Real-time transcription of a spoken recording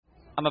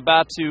I'm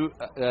about to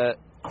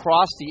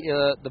cross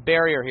the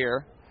barrier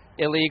here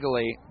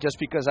illegally just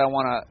because I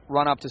want to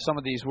run up to some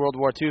of these World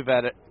War II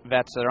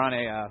vets that are on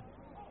a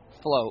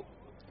float.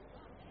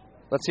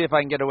 Let's see if I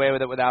can get away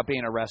with it without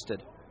being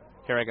arrested.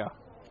 Here I go.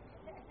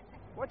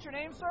 What's your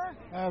name,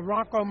 sir?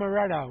 Rocco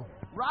Moretto.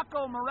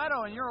 Rocco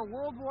Moretto, and you're a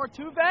World War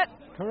II vet?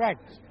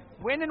 Correct.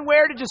 When and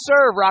where did you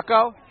serve,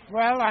 Rocco?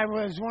 Well, I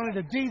was one of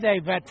the D-Day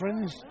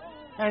veterans,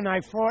 and I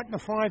fought in the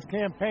 5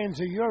 campaigns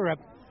of Europe,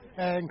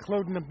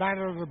 including the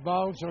Battle of the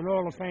Bulge and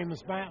all the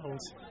famous battles.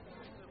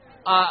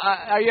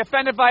 Are you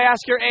offended if I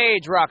ask your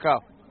age, Rocco?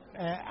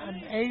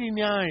 I'm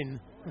 89.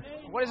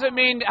 What does it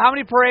mean? How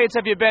many parades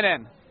have you been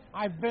in?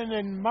 I've been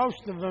in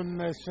most of them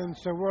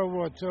since World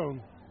War II.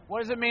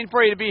 What does it mean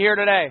for you to be here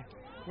today?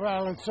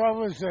 Well, it's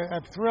always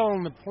a thrill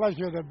and a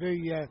pleasure to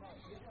be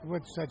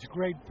with such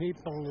great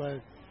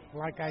people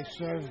like I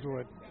served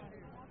with.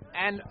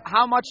 And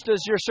how much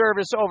does your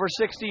service over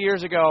 60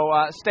 years ago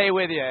stay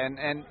with you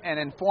and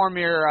inform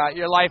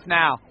your life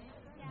now?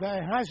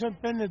 There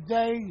hasn't been a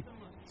day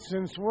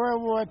since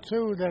World War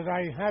II that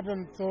I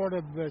haven't thought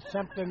of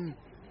something,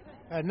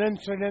 an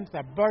incident,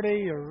 a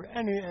buddy, or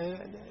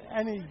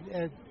any.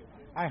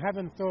 I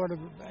haven't thought of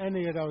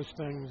any of those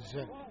things.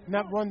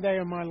 Not one day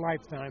in my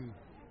lifetime.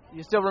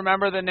 You still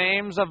remember the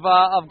names of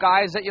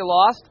guys that you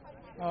lost?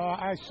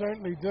 I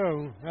certainly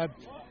do.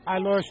 I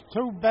lost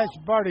 2 best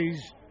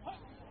buddies,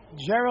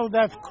 Gerald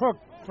F. Cook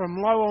from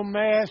Lowell,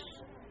 Mass.,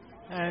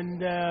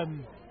 and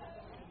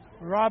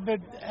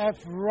Robert F.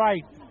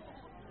 Wright.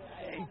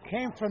 He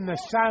came from the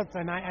South,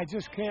 and I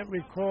just can't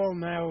recall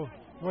now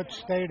what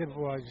state it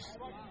was.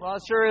 Well,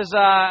 it sure is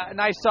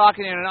nice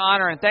talking to you and an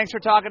honor, and thanks for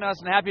talking to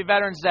us, and happy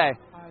Veterans Day.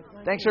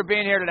 Thanks for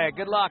being here today.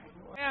 Good luck.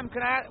 Ma'am,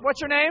 what's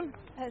your name?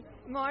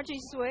 Margie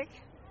Zwick.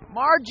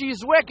 Margie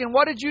Zwick, and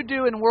what did you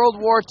do in World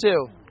War II?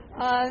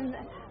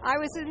 I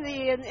was in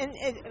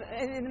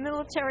the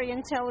military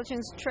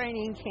intelligence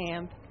training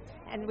camp,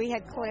 and we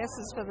had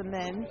classes for the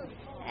men,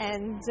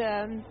 and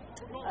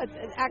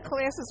our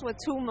classes were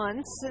 2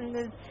 months,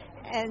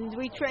 and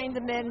we trained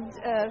the men.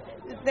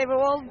 They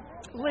were all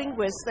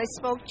linguists. They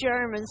spoke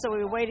German, so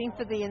we were waiting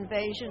for the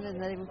invasion,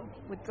 and they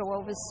would go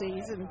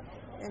overseas and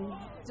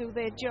do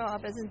their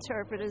job as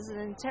interpreters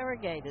and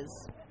interrogators.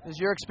 Does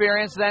your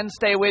experience then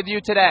stay with you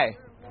today?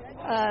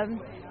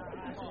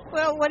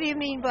 Well, what do you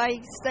mean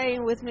by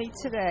staying with me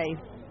today?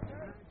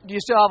 Do you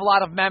still have a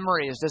lot of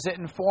memories? Does it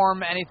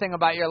inform anything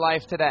about your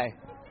life today?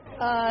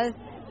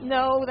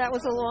 No, that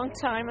was a long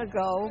time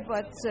ago,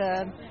 but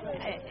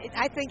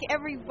I think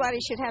everybody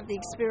should have the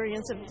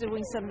experience of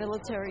doing some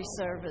military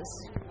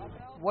service.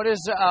 What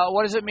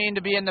does it mean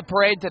to be in the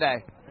parade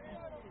today?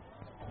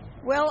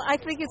 Well, I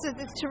think it's a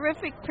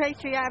terrific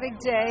patriotic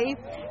day,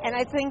 and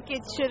I think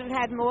it should have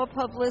had more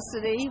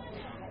publicity,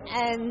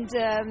 and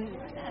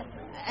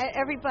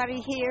everybody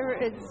here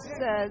is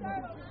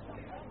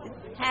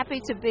happy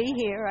to be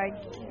here,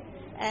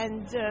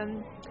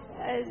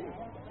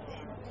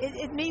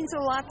 it means a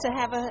lot to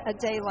have a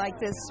day like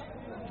this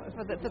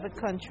for the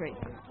country.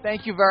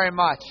 Thank you very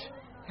much.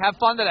 Have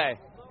fun today.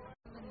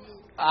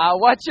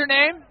 What's your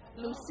name?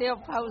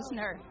 Lucille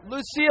Posner.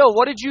 Lucille,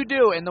 what did you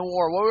do in the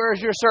war? What was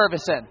your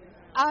service in?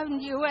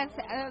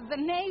 The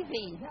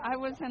Navy. I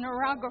was an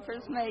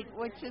orographer's mate,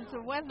 which is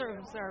a weather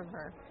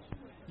observer.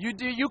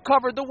 You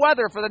covered the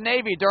weather for the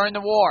Navy during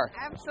the war.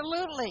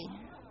 Absolutely.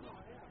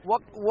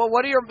 What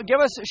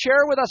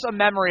share with us a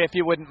memory if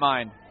you wouldn't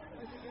mind.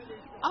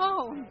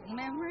 Oh,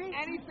 memory?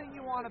 Anything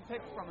you want to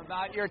pick from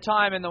about your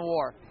time in the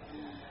war.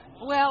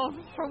 Well,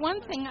 for one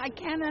thing, I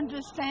can't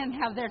understand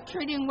how they're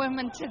treating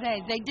women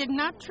today. They did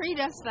not treat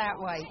us that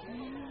way.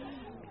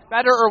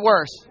 Better or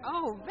worse?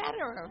 Oh,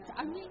 better.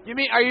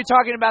 Are you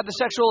talking about the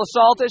sexual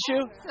assault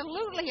issue?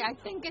 Absolutely. I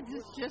think it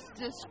is just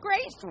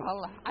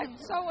disgraceful. I'm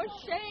so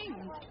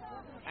ashamed.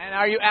 And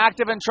are you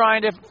active in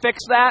trying to fix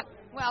that?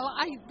 Well,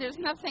 there's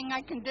nothing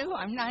I can do.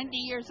 I'm 90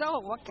 years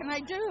old. What can I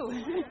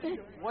do?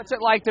 What's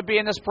it like to be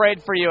in this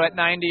parade for you at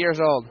 90 years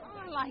old?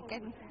 I like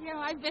it.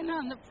 I've been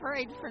on the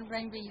parade for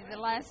maybe the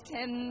last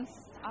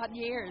 10-odd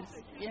years,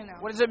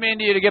 What does it mean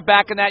to you to get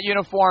back in that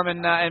uniform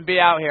and be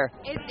out here?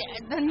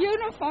 The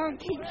uniform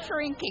keeps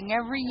shrinking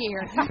every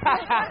year.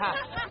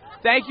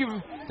 Thank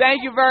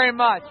you very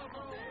much.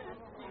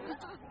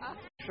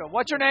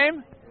 What's your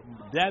name?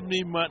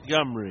 Dabney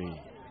Montgomery.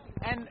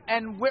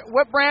 And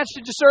what branch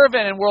did you serve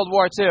in World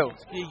War II?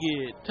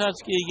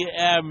 Tuskegee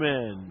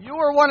Airmen. You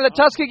were one of the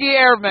Tuskegee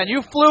Airmen.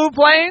 You flew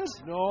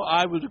planes? No,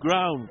 I was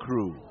ground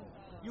crew.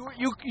 You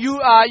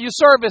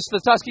serviced the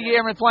Tuskegee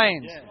Airmen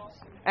planes. Yes.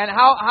 And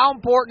how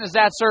important is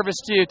that service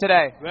to you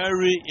today?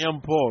 Very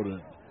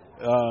important.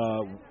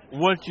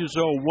 Once you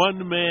saw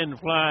one man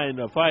flying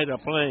a fighter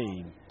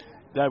plane,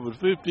 that was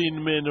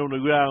 15 men on the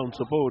ground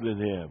supporting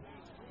him.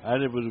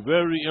 And it was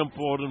very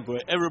important for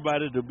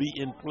everybody to be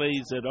in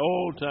place at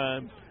all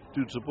times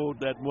to support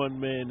that one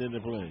man in the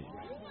plane.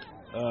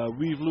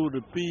 We flew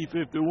the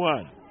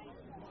P-51.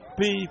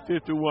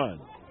 P-51.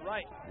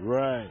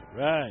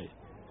 Right.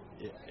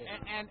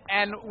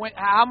 And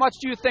how much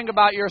do you think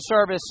about your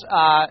service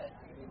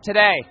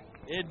today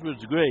It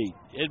was great.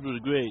 It was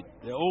great.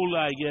 The older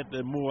I get,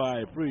 the more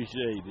I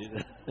appreciate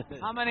it.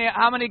 How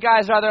many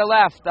guys are there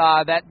left?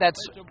 That's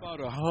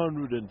about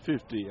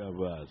 150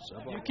 of us.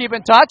 You keep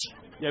in touch?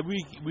 Yeah, we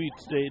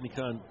stay in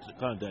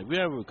contact. We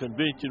have a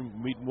convention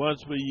meeting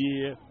once per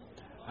year,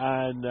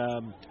 and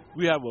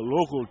we have a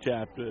local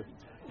chapter.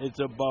 It's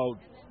about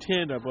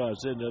 10 of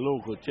us in the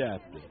local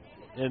chapter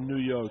in New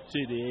York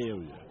City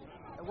area.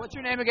 What's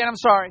your name again? I'm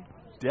sorry.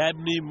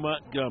 Dabney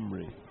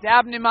Montgomery.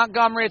 Dabney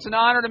Montgomery, it's an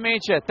honor to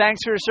meet you.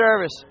 Thanks for your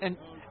service. And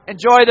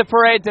enjoy the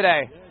parade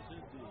today.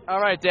 All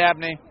right,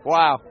 Dabney.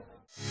 Wow.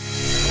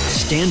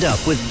 Stand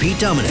Up with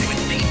PeteDominick.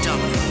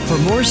 For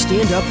more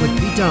Stand Up with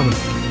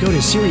PeteDominick, go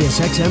to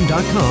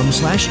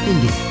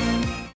SiriusXM.com/Indie.